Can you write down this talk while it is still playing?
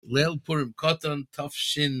Leil Purim Koton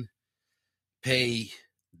Tafshin Pei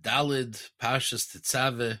Dalid Parshas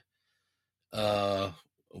Tetzaveh.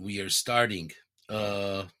 We are starting.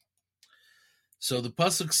 So the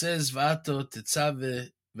pasuk says, "Va'ato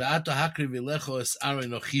Tetzaveh Va'ato Hakri V'lecho Es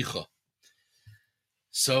Aron Ochicha."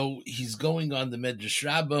 So he's going on the Medrash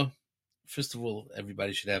Rabbah. First of all,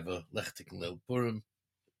 everybody should have a Lechtik and Leil Purim.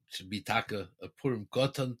 It should be Taka a Purim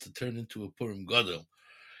Koton to turn into a Purim Gadol,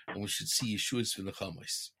 and we should see Yeshua's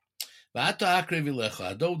v'nechamos.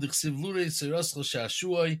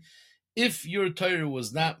 If your Torah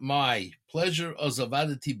was not my pleasure,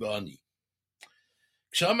 ozavadati ba'ani.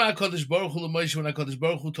 When HaKadosh Baruch Hu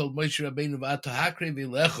told Moshe Rabbeinu, "V'ato hakre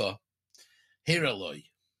v'lecha," heraloi,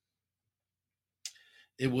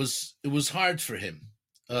 it was hard for him.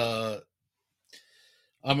 Amalei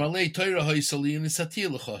Torah ha'isali unisati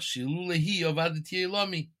lecha shilulehi avadati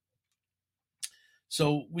elami.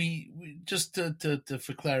 So we just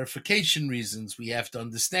for clarification reasons, we have to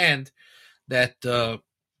understand that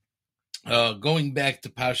going back to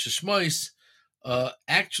Parshas Shmos,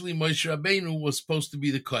 actually Moshe Rabbeinu was supposed to be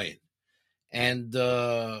the Kohen, and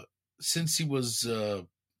since he was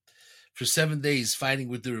for 7 days fighting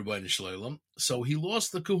with the Rebbeinu Shloim, so he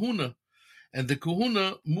lost the Kahuna, and the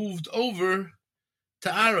Kahuna moved over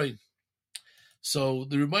to Aaron. So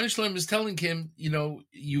the Rebbeinu Shloim is telling him,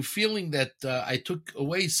 you feeling that I took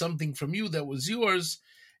away something from you that was yours,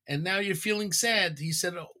 and now you're feeling sad. He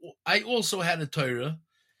said, I also had a Torah,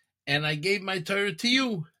 and I gave my Torah to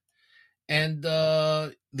you. And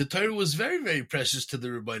the Torah was very, very precious to the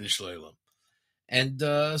Rebbeinu Shloim. And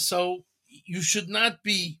so you should not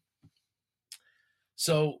be.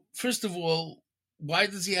 So first of all, why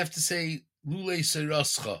does he have to say, Lulei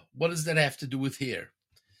Seirascha? What does that have to do with here?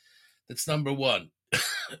 That's number one. That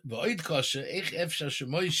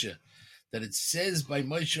it says by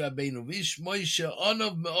Moshe Rabbeinu, Vish Moshe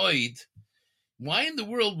Onav Me'oid. Why in the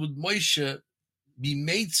world would Moshe be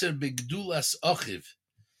Meitzer Begdulas Achiv?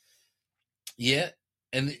 Yeah,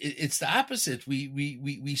 and it's the opposite.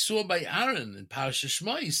 We saw by Aaron in Parshas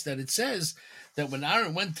Shmos that it says that when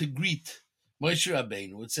Aaron went to greet Moshe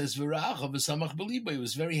Rabbeinu, it says V'ra'acha v'samach b'libo. He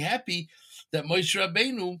was very happy that Moshe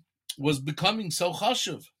Rabbeinu was becoming so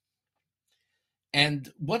chashuv.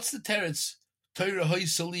 And what's the teretz? Torah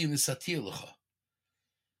ha'isali unisati lecha.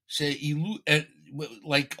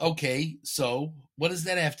 Like, okay, so what does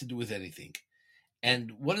that have to do with anything?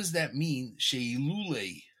 And what does that mean?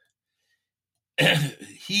 She'ilulei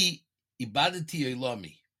he ibadati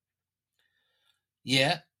elami.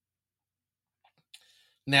 Yeah.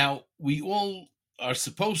 Now we all are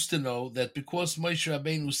supposed to know that because Moshe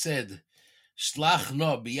Rabbeinu said shlach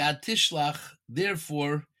no biyad tishlach,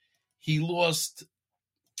 therefore he lost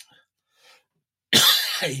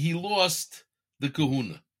the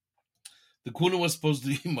kahuna. The kahuna was supposed to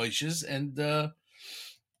be Moshe's, and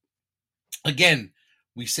again,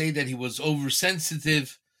 we say that he was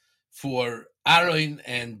oversensitive for Aaron,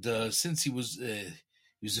 and since he was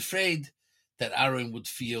afraid that Aaron would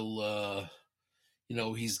feel,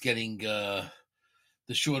 he's getting the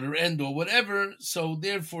shorter end or whatever, so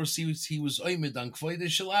therefore he was oimed on kvoide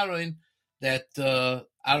shel Aaron, that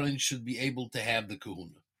Aaron should be able to have the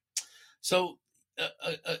kahuna. So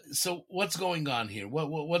what's going on here?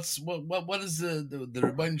 What is the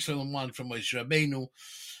Rebbeinu Shalom want from Moshe Rabbeinu?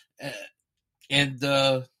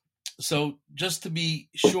 So just to be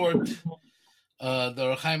short, the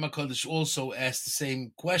Ohr HaChaim HaKadosh also asked the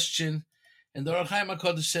same question, and the Ohr HaChaim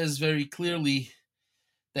HaKadosh says very clearly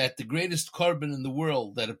that the greatest korban in the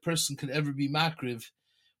world that a person could ever be makriv,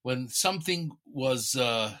 when something was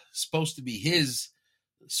supposed to be his,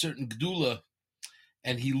 certain gedula,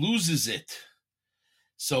 and he loses it.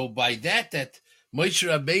 So by that Moshe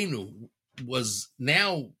Rabbeinu was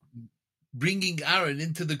now bringing Aaron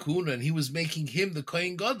into the kahuna, and he was making him the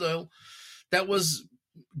Kohen Gadol, that was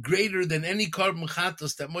greater than any korban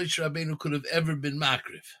chatos that Moshe Rabbeinu could have ever been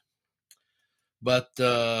makriv. But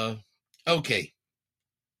okay.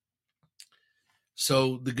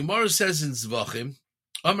 So the Gemara says in Zvachim,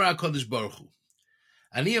 Amar HaKadosh Baruch Hu,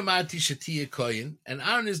 Ani amarti shetiyeh Kohen, and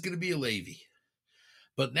Aaron is going to be a Levi.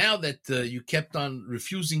 But now that you kept on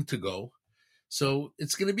refusing to go, so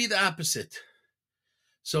it's going to be the opposite.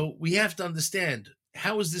 So we have to understand,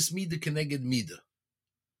 how is this Midah Keneged Midah?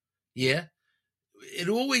 Yeah? It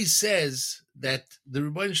always says that the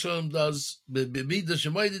Rebbeinu Shalom does Midah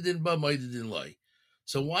Shemoidedin Ba Moidedin Loi.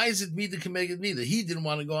 So why is it Midah Keneged Midah? He didn't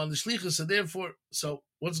want to go on the Shlichus, so therefore,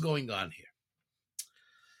 what's going on here?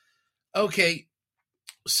 Okay,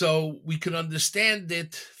 so we can understand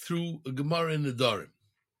it through a Gemara in the Dorim.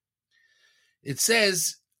 It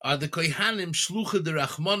says, are the Kohanim Shlucha de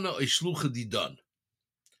Rachmana or Shlucha Didon?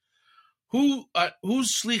 whose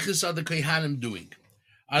shlichus are the Kohanim doing?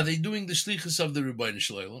 Are they doing the shlichus of the Rebbeinu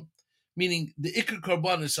Shalom? Meaning the Iker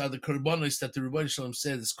Karbonis are the Karbonis that the Rebbeinu Shalom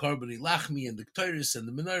said is Karboni Lachmi and the Ketores and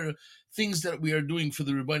the Menorah, things that we are doing for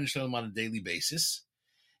the Rebbeinu Shalom on a daily basis.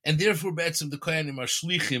 And therefore, Be'etzim, the Kohanim are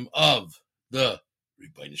shlichim of the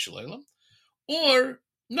Rebbeinu Shalom. Or,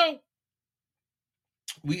 no,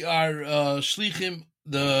 we are shlichim,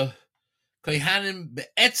 the Kohanim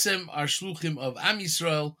Be'etzim are shluchim of Am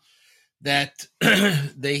Yisrael, that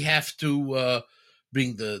they have to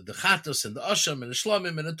bring the chatos and the asham and the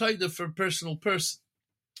shlomim and the toida for personal person.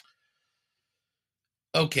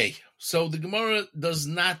 Okay, so the Gemara does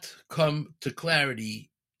not come to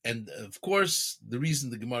clarity, and of course, the reason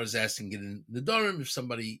the Gemara is asking it in the Dorim, if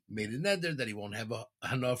somebody made a neder that he won't have a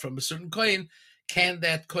hana from a certain kohen, can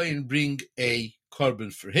that kohen bring a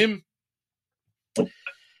korban for him?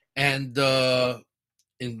 And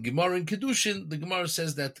in Gemara and Kedushin, the Gemara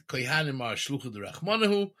says that Kohanim are shluchah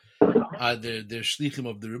derachmanahu, they're shlichim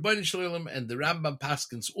of the Rebbeinu Shalom, and the Rambam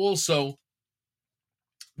paskins also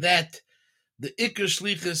that the ikar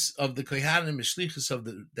shlichus of the Kohanim is shlichus of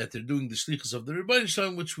that they're doing the shlichus of the Rebbeinu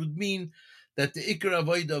Shalom, which would mean that the ikar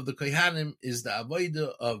avodah of the Kohanim is the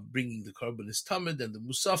avodah of bringing the korbanis tamid and the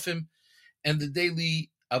musafim, and the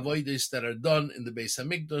daily avodas that are done in the Beis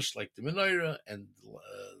Hamikdash, like the menorah and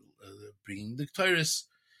bringing the Torahs,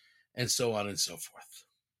 and so on and so forth.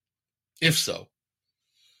 If so,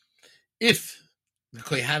 if the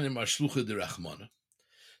Kohanim are shluchah derachmana,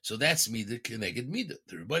 so that's mida keneged mida.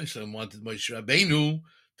 The Rebbeinu Shalom wanted Moshe Rabbeinu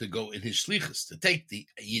to go in his shlichus, to take the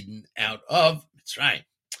Yidden out of Mitzrayim.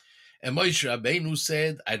 And Moshe Rabbeinu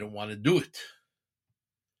said, I don't want to do it.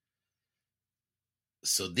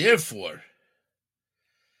 So therefore,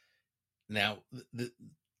 now,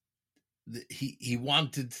 he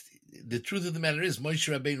wanted, the truth of the matter is, Moshe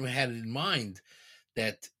Rabbeinu had it in mind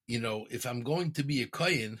that, if I'm going to be a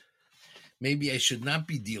kohen, maybe I should not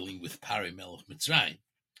be dealing with Parei Melech Mitzrayim.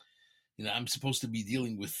 I'm supposed to be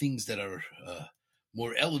dealing with things that are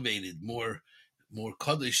more elevated, more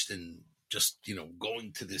kaddish than just,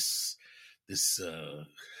 going to this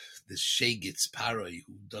Shegitz Paroi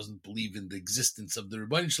who doesn't believe in the existence of the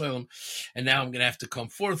Rebbeinu Shalom, and now I'm going to have to come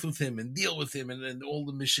forth with him and deal with him and all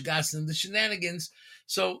the mishigas and the shenanigans.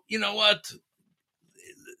 So you know what,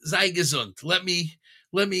 sei gesund. Let me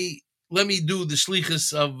do the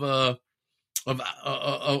shlichus of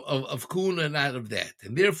Kuna and out of that,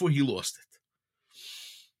 and therefore he lost it.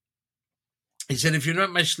 He said, if you're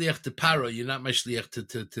not my shliach to Paro, you're not my shliach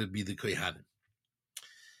to be the Kohanim.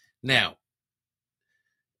 Now,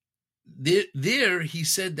 there he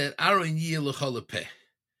said that Aaron yeh l'chol peh,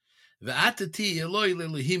 ve'atati Eloi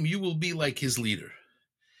le'Elohim, you will be like his leader.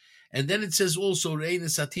 And then it says also re'ein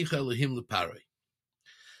esaticha Elohim le'paroi.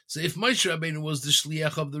 So if Moshe Rabbeinu was the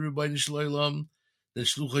shliach of the Rebbeinu Shalom, then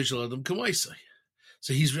shluchai shel Adam k'moisai.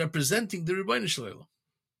 So he's representing the Rebbeinu Shalom.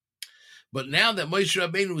 But now that Moshe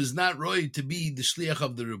Rabbeinu is not roy to be the shliach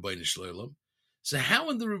of the Rebbeinu Shalom, so how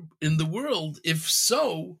in the world, if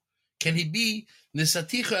so, can he be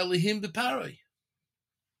Nesaticha Elohim B'Paroi?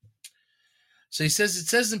 So it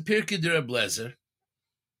says in Pirkei D'Reb Lezer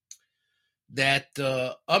that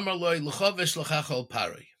Amar Loi L'Chovesh L'Chach Al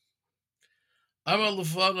Paroi. Amar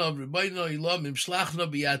L'Fanav Rebbeinu Ilam Im Shlachna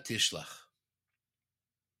B'Yad Tishlach.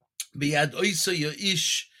 B'Yad Oisa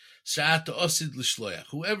Ya'ish Sha'ata Osid L'Shloyach.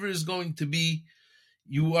 Whoever is going to be,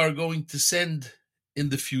 you are going to send in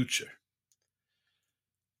the future.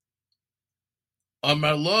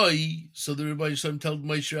 Amar Loi, so the Rebbeinu Shalom told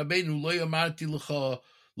Moshe Rabbeinu, Loi Amarti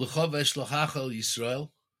L'Chovesh L'Chachal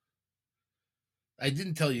Yisrael. I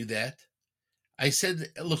didn't tell you that. I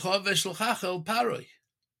said L'Chovesh L'Chachal Paroi.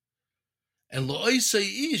 And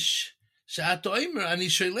Lo'oisei Ish Sha'at Oimer Ani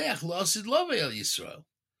Sholeach L'Osid Lovei El Yisrael.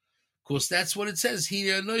 Of course, that's what it says.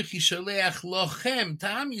 Hine Anochi Sholeach Lochem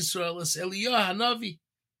Ta'am Yisrael Es Eliyah Hanavi.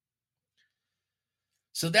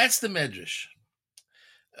 So that's the Medrash.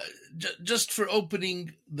 Just for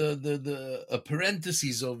opening the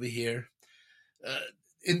parentheses over here,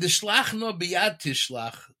 in the Shlach no B'Yad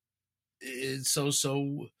Tishlach,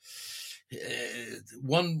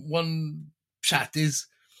 one pshat is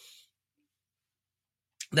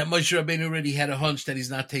that Moshe Rabbeinu already had a hunch that he's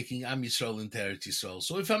not taking Am Yisrael into Eretz Yisrael.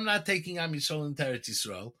 So if I'm not taking Am Yisrael into Eretz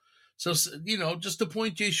Yisrael, so just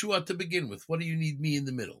appoint Yeshua to begin with. What do you need me in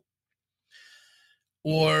the middle?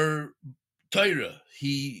 Or Torah,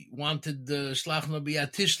 he wanted the Shlach no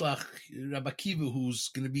B'Yad Tishlach, Rabbi Akiva, who's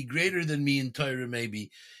going to be greater than me in Torah,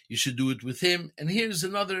 maybe you should do it with him. And here's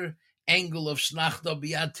another angle of Shlach no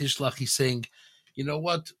B'Yad Tishlach. He's saying, you know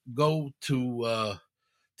what, go to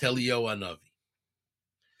Eliyahu Hanavi.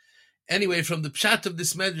 Anyway, from the pshat of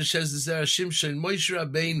this medrash says the Zera Shimshon, Moshe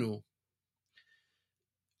Rabbeinu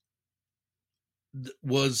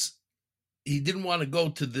he didn't want to go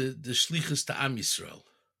to the shlichus to Am Yisrael.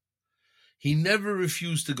 He never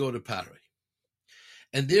refused to go to Parai.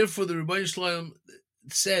 And therefore the Rebbeinu Shalom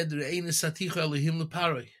said, Re'ein esaticha Elohim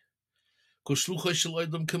leParai, ko shluchos shel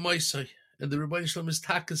Odom k'moisai. And the Rebbeinu Shalom is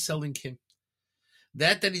taka selling him.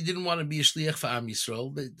 That he didn't want to be a shliach for Am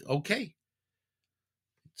Yisrael, okay.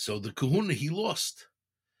 So the kahuna he lost,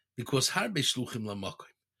 because harbe shluchim lamakom.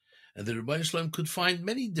 And the Rebbeinu Shalom could find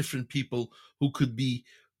many different people who could be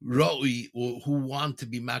roi or who want to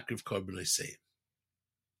be makriv korban osayim.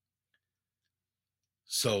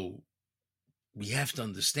 So we have to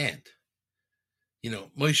understand,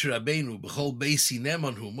 Moshe Rabbeinu, b'chol beisi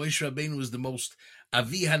nemanhu. Moshe Rabbeinu was the most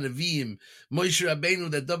avi hanavim. Moshe Rabbeinu,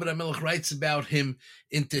 that David HaMelech writes about him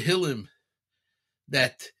in Tehillim,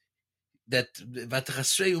 that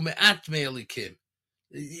v'tachasreu me'at me'elikim.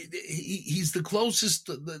 He's the closest,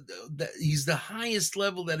 he's the highest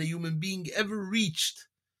level that a human being ever reached.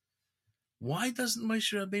 Why doesn't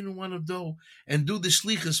Moshe Rabbeinu want to go and do the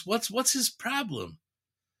shlichus? What's his problem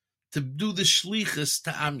to do the shlichus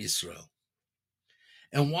to Am Yisrael?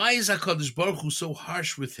 And why is HaKadosh Baruch Hu so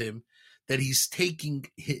harsh with him that he's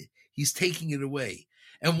taking it away?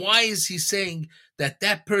 And why is he saying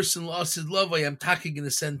that person lost his love? I am talking in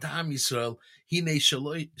a send to Am Yisrael. Says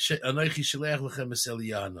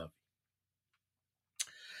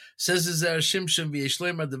the Zera Shimshon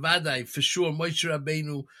v'yeshleimar devadai, for sure Moshe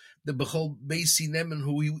Rabbeinu, the b'chol beisi nemen,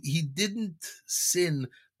 who he didn't sin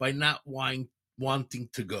by not wanting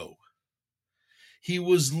to go. He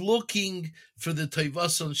was looking for the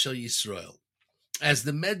Toivason Shel Yisrael. As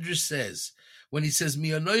the Medrash says, when he says,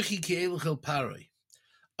 Mi anoichi ki elech el Parai,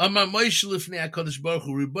 Amar Moshe lifnei HaKadosh Baruch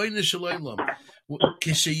Hu, Ribono shel olam,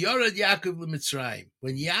 kisheyorad Yaakov leMitzrayim,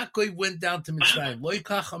 when Yaakov went down to Mitzrayim, Lo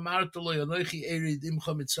kach amarta lo anoichi erid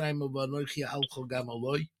imcha Mitzrayim v'anoichi alcho gam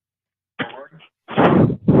aloi.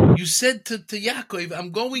 You said to Yaakov,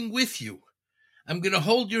 I'm going with you. I'm going to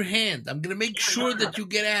hold your hand. I'm going to make sure that you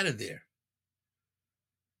get out of there.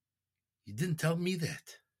 You didn't tell me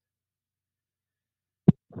that.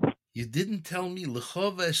 You didn't tell me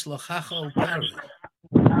l'chova eshlachacha al Parai.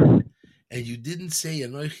 And you didn't say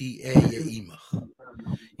anoichi imach.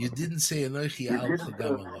 You didn't say anoichi alcha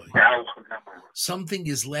gam aloi. Something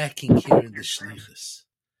is lacking here in the shlichus.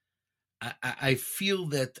 I feel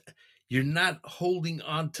that you're not holding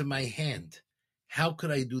on to my hand. How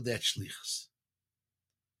could I do that shlichus?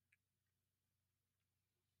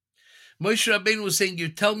 Moshe Rabbeinu was saying, you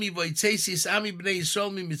tell me v'yitzeis ami b'nei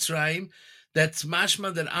Yisrael mi Mitzrayim, that's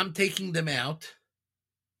mashma that I'm taking them out.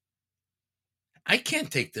 I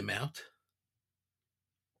can't take them out.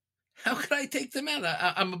 How could I take them out?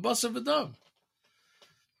 I'm a boss of a dog.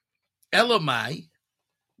 Elamai,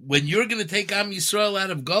 when you're going to take Am Yisrael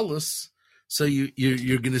out of Golus, so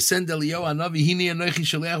you're going to send Eliyahu Hanavi, Hini anochi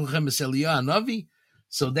shaleach lechem es Eliyahu Hanavi,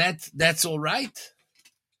 so that's all right.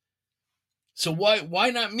 So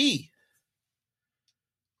why not me?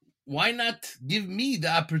 Why not give me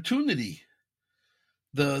the opportunity?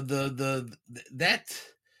 This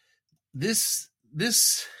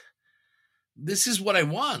is what I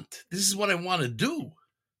want. This is what I want to do.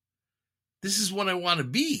 This is what I want to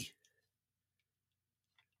be.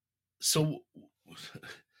 So,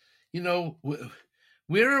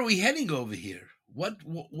 where are we heading over here?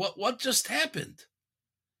 What just happened?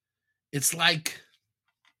 It's like,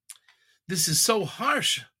 this is so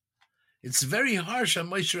harsh. It's very harsh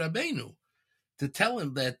on Moshe Rabbeinu to tell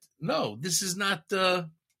him that, no, this is not...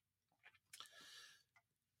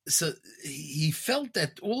 So he felt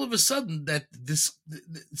that all of a sudden that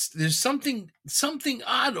there's something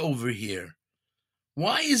odd over here.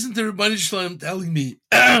 Why isn't the Rebbeinu Shalom telling me,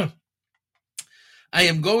 I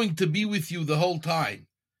am going to be with you the whole time?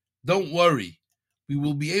 Don't worry. We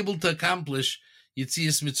will be able to accomplish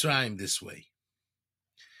Yetzias Mitzrayim this way.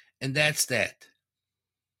 And that's that.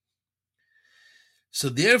 So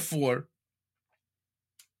therefore,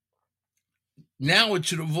 now it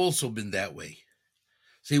should have also been that way.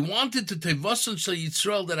 So he wanted to Tevason Shel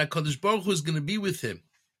Yisrael, that HaKadosh Baruch Hu is going to be with him.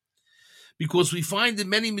 Because we find in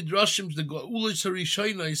many midrashim, the Geulah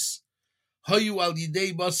Harishonos Hayu al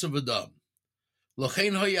Yidei Basav Adam.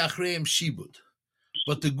 Lochein Hayu Achreim Shibud.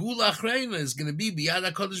 But the Geulah Achreina is going to be beyond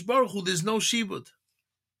HaKadosh Baruch Hu, there's no Shibud.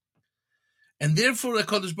 And therefore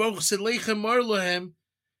HaKadosh Baruch Hu said, Lechem Mar Lohem,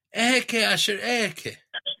 Eheke Asher Eheke.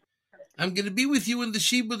 I'm going to be with you in the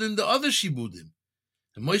Shibud and the other Shibudim.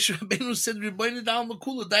 And Moshe Rabbeinu said, Ribono dal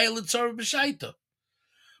makula dayal etzara b'shaita.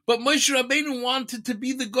 But Moshe Rabbeinu wanted to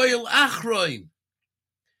be the Goyal Achroin.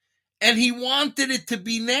 And he wanted it to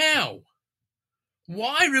be now.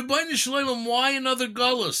 Why, Rebbeinu Shalom, why another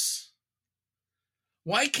Gullus?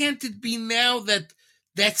 Why can't it be now that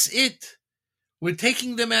that's it? We're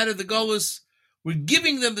taking them out of the Gullus, we're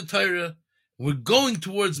giving them the Torah, we're going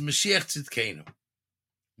towards Mashiach Tzidkenu.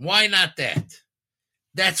 Why not that?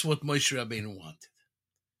 That's what Moshe Rabbeinu wanted.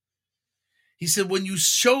 He said, when you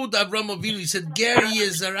showed Avram Avinu, he said, Ger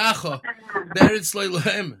Yezaracha, Beretz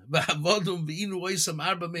Leilohem, V'avodum V'inu Oisam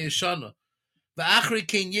Arba Me'eshana, V'achre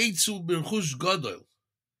Ken Yetzu B'rchush Godol.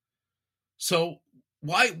 So,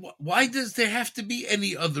 why does there have to be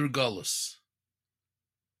any other Gullus?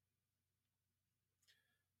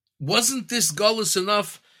 Wasn't this Gullus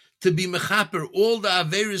enough to be mechaper all the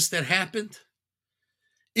Averis that happened?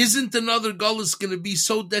 Isn't another Gullus going to be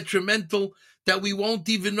so detrimental that we won't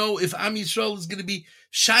even know if Am Yisrael is going to be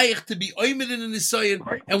shaykh to be oimed in the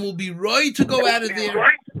Nisayan and will be roy to go out of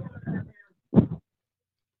there?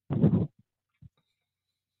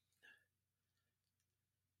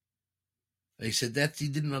 He said that he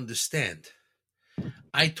didn't understand.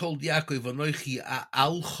 I told Yaakov, Anoichi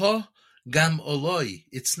alcha gam oloi.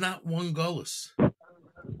 It's not one Gullus.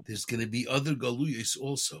 There's going to be other Galuyos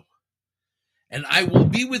also. And I will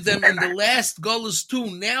be with them in the last Gullus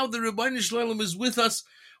too. Now the Rebbeinu Shalom is with us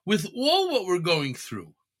with all what we're going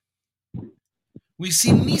through. We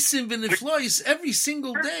see Nisim v'Niflois every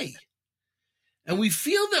single day. And we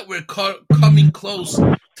feel that we're coming close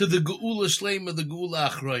to the Geula Shlema, the Geula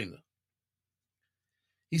Achroina.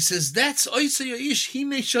 He says, that's Oisa Ya'ish,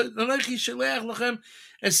 Hine Shalechi Shaleach Lachem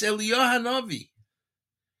Es Eliyah HaNavi.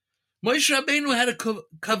 Moshe Rabbeinu had a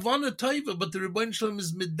Kavana Toiva, but the Rebbeinu Shalom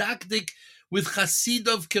is medakdik with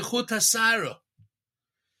Chasidov Kechut Hasara.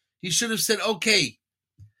 He should have said, okay,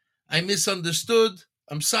 I misunderstood,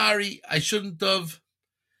 I'm sorry, I shouldn't have,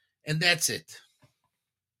 and that's it.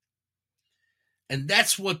 And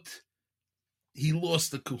that's what he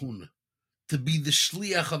lost the kahuna, to be the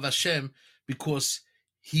shliach of Hashem, because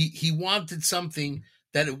he wanted something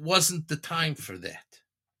that it wasn't the time for that.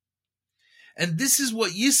 And this is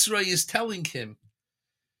what Yisro is telling him.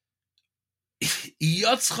 What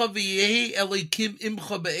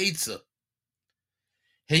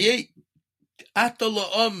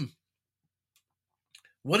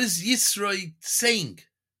is Yisro saying?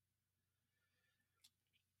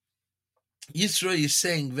 Yisro is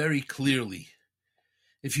saying very clearly,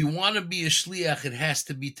 if you want to be a shliach, it has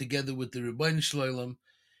to be together with the Rebbeinu Shalom,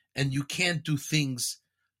 and you can't do things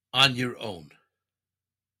on your own.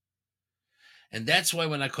 And that's why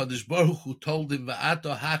when HaKadosh Baruch Hu told him,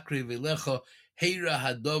 Va'ato hakre v'lecha heira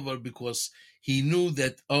hadovar, because he knew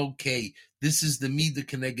that, okay, this is the midah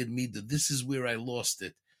keneged midah. This is where I lost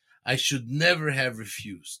it. I should never have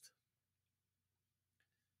refused.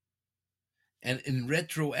 And in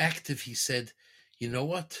retroactive, he said, you know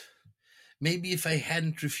what? Maybe if I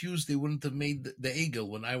hadn't refused, they wouldn't have made the Egel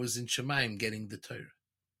when I was in Shemaim getting the Torah.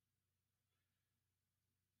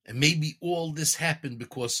 And maybe all this happened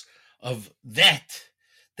because of that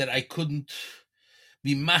I couldn't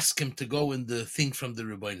be maskim to go in the thing from the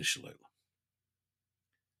Rebbeinu Shalom.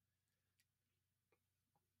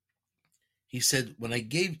 He said, when I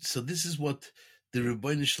gave, so this is what the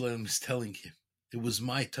Rebbeinu Shalom is telling him. It was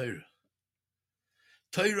my Torah.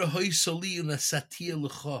 Torah hoy soli unasatia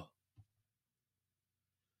l'cha.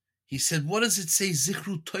 He said, what does it say?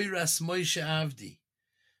 Zichru Torahs Moshe Avdi.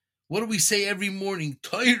 What do we say every morning?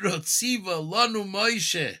 Torah tziva lanu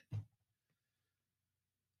Moshe.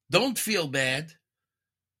 Don't feel bad.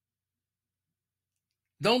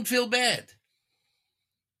 Don't feel bad.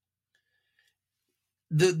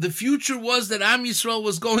 The future was that Am Yisrael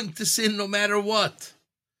was going to sin no matter what.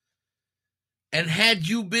 And had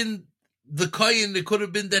you been the kohen, it could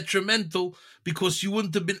have been detrimental because you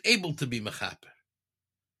wouldn't have been able to be mechaper.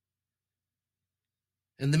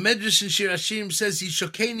 And the Medrash in Shir Hashirim says,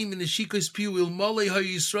 Yishokeni min hashikos piu il molei ha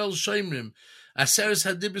Yisrael shoimrim. Aseres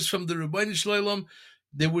hadibris from the Rebbeinu Shalom,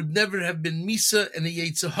 there would never have been Misa and a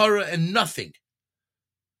Yetzirah and nothing.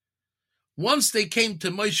 Once they came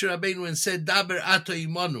to Moshe Rabbeinu and said, Daber ato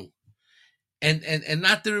imanu, and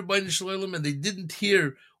not the Rebbeinu Shalom, and they didn't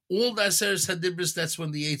hear all the Aseres hadibris, that's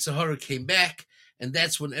when the Yetzirah came back, and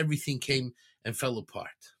that's when everything came and fell apart.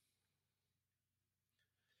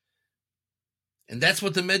 And that's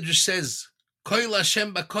what the Medrash says. Koil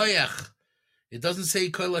Hashem b'koyach. It doesn't say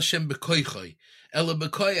Koil Hashem b'koychoi. Ela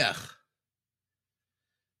b'koyach.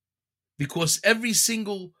 Because every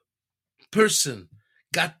single person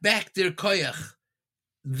got back their koyach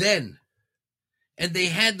then. And they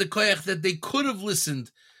had the koyach that they could have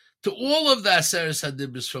listened to all of the Aseres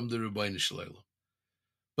Hadibros from the Rebbeinu Shalom.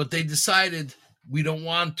 But they decided, we don't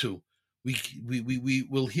want to. We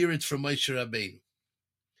will hear it from Moshe Rabbeinu.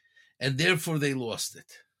 And therefore they lost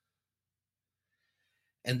it.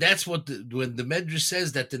 And that's what when the Medrash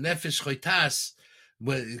says that the Nefesh Choitas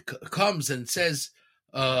when it comes and says,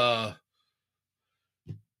 what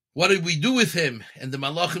did we do with him? And the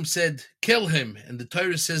Malachim said, kill him. And the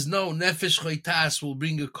Torah says, no, Nefesh Choitas will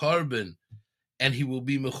bring a carbon and he will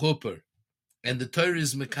be mechuper. And the Torah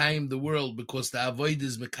is Mekayim the world because the Avodah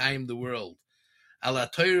is Mekayim the world. Ala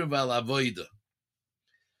Torah v'al Avodah.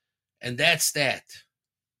 And that's that.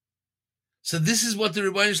 So this is what the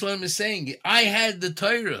Rebbeinu Shalom is saying. I had the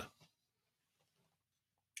Torah.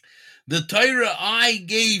 The Torah I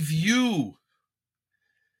gave you.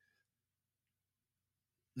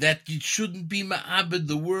 That you shouldn't be ma'abed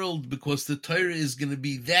the world because the Torah is going to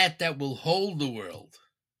be that will hold the world.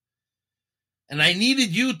 And I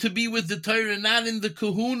needed you to be with the Torah, not in the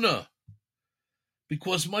kahuna.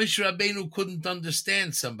 Because Moshe Rabbeinu couldn't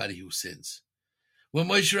understand somebody who sins. When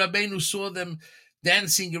Moshe Rabbeinu saw them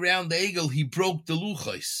dancing around the Egel, he broke the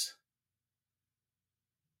luchos.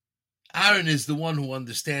 Aaron is the one who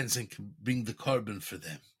understands and can bring the carbon for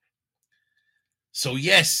them. So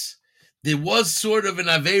yes, there was sort of an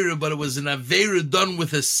Aveira, but it was an Aveira done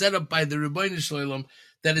with a setup by the Rebbeinu Shalom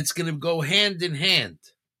that it's going to go hand in hand.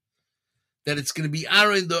 That it's going to be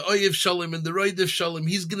Aaron, the Oyev Shalom, and the Roidev Shalom.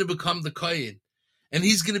 He's going to become the Kohen. And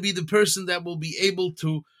he's going to be the person that will be able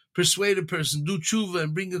to persuade a person, do tshuva,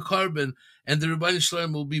 and bring a carbon, and the Rebbeinu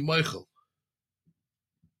Shalom will be Moichel.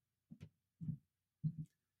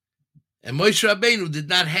 And Moshe Rabbeinu did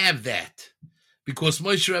not have that. Because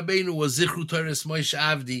Moshe Rabbeinu was Zichru Torahs Moshe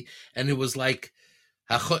Avdi, and it was like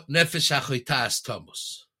Nefesh HaChoitas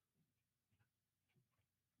Thomas.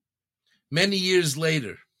 Many years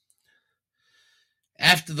later,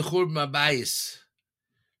 after the Churban Abayis,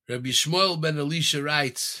 Rabbi Shmuel ben Elisha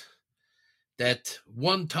writes that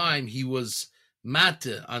one time he was mate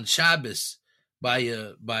on Shabbos by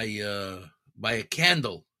a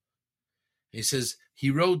candle. He says he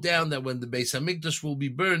wrote down that when the Beis Hamikdash will be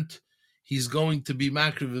burnt, he's going to be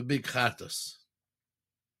makriv a big chatos.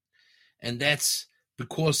 And that's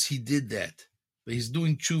because he did that. But he's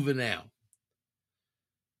doing tshuva now.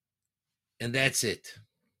 And that's it.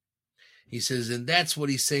 He says, and that's what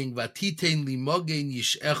he's saying, Vatitein li mogen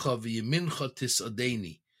yishecha v'yemincha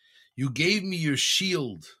tisodeni. You gave me your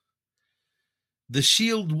shield. The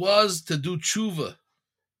shield was to do tshuva.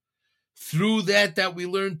 Through that we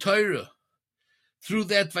learned Torah. Through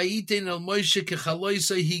that, Vayitein el Moshe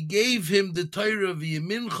kechaloisa, he gave him the Torah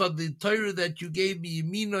v'yemincha, the Torah that you gave me,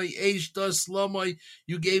 yeminoi eish das lamoi,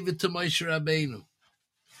 you gave it to Moshe Rabbeinu.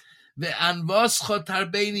 Ve'anvascha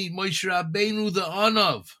tarbeni, Moshe Rabbeinu the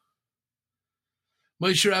Anav.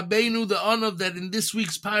 Moshe Rabbeinu the Anav, that in this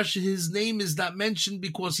week's Parsha, his name is not mentioned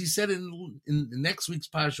because he said in next week's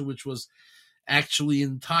Parsha, which was actually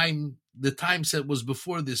in time, the time set was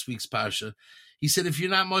before this week's Parsha. He said, if you're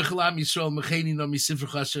not Moichel Am Yisrael, Mecheni no misifr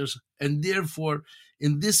chasher, and therefore,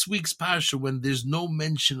 in this week's Parsha, when there's no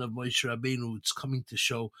mention of Moshe Rabbeinu, it's coming to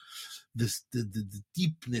show the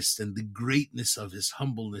deepness and the greatness of his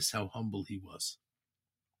humbleness, how humble he was.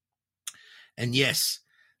 And yes,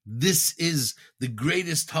 this is the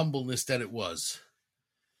greatest humbleness that it was.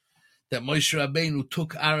 That Moshe Rabbeinu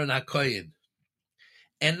took Aaron HaKohen.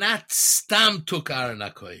 And not Stam took Aaron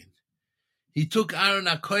HaKohen. He took Aaron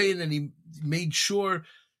HaKohen and he made sure,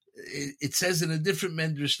 it says in a different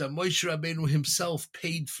medrash, that Moshe Rabbeinu himself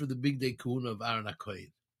paid for the big day kahuna of Aaron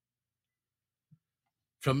HaKohen.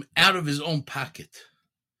 From out of his own pocket.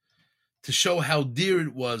 To show how dear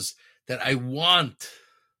it was that I want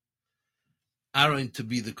Aaron to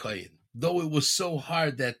be the Kohen. Though it was so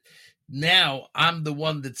hard that now I'm the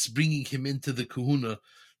one that's bringing him into the kahuna,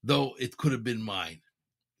 though it could have been mine.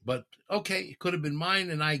 But okay, it could have been mine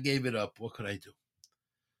and I gave it up. What could I do?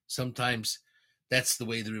 Sometimes that's the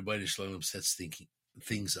way the Rebbeinu Shalom sets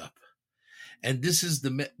things up. And this is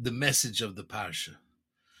the message of the Parsha.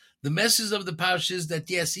 The message of the Parsha is that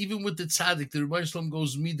yes, even with the tzaddik, the Rebbeinu Shalom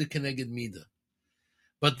goes mida keneged mida.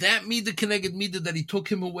 But that mida keneged mida that he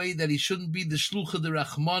took him away, that he shouldn't be the shlucha de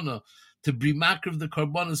rachmana to bring makriv the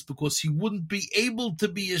karbanos, because he wouldn't be able to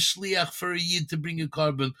be a shliach for a yid to bring a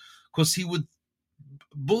carbon, because he would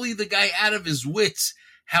bully the guy out of his wits.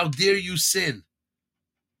 How dare you sin?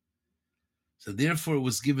 So therefore it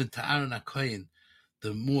was given to Aaron HaKohen,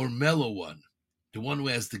 the more mellow one, the one who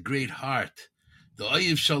has the great heart, the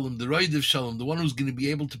Oyev Shalom, the Roidev Shalom, the one who's going to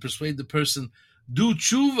be able to persuade the person, do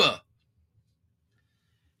tshuva.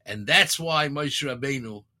 And that's why Moshe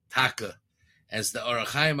Rabbeinu, Taka, as the Orach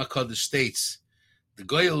Chaim HaKadosh states, the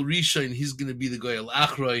Goyal Rishon, he's going to be the Goyal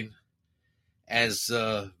Achroin, as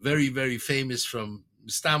very, very famous from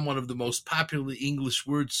Stam, one of the most popular English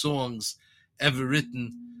word songs ever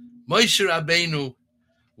written. Moshe Rabbeinu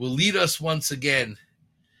will lead us once again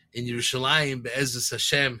in Yerushalayim Be'ezus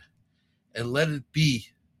Hashem, and let it be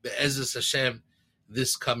Be'ezus Hashem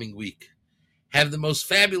this coming week. Have the most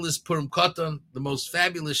fabulous Purim Katan, the most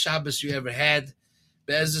fabulous Shabbos you ever had.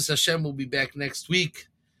 Be'ezus Hashem will be back next week.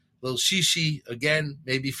 Lil Shishi, again,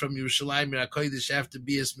 maybe from Yerushalayim and HaKodesh after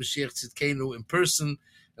Bias Mashiach Tzidkenu in person,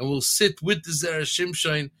 and we'll sit with the Zera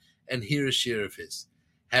Shimshon and hear a shir of his.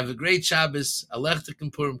 Have a great Shabbos. Alech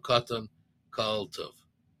Purim Katan. Kol Tov.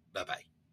 Bye-bye.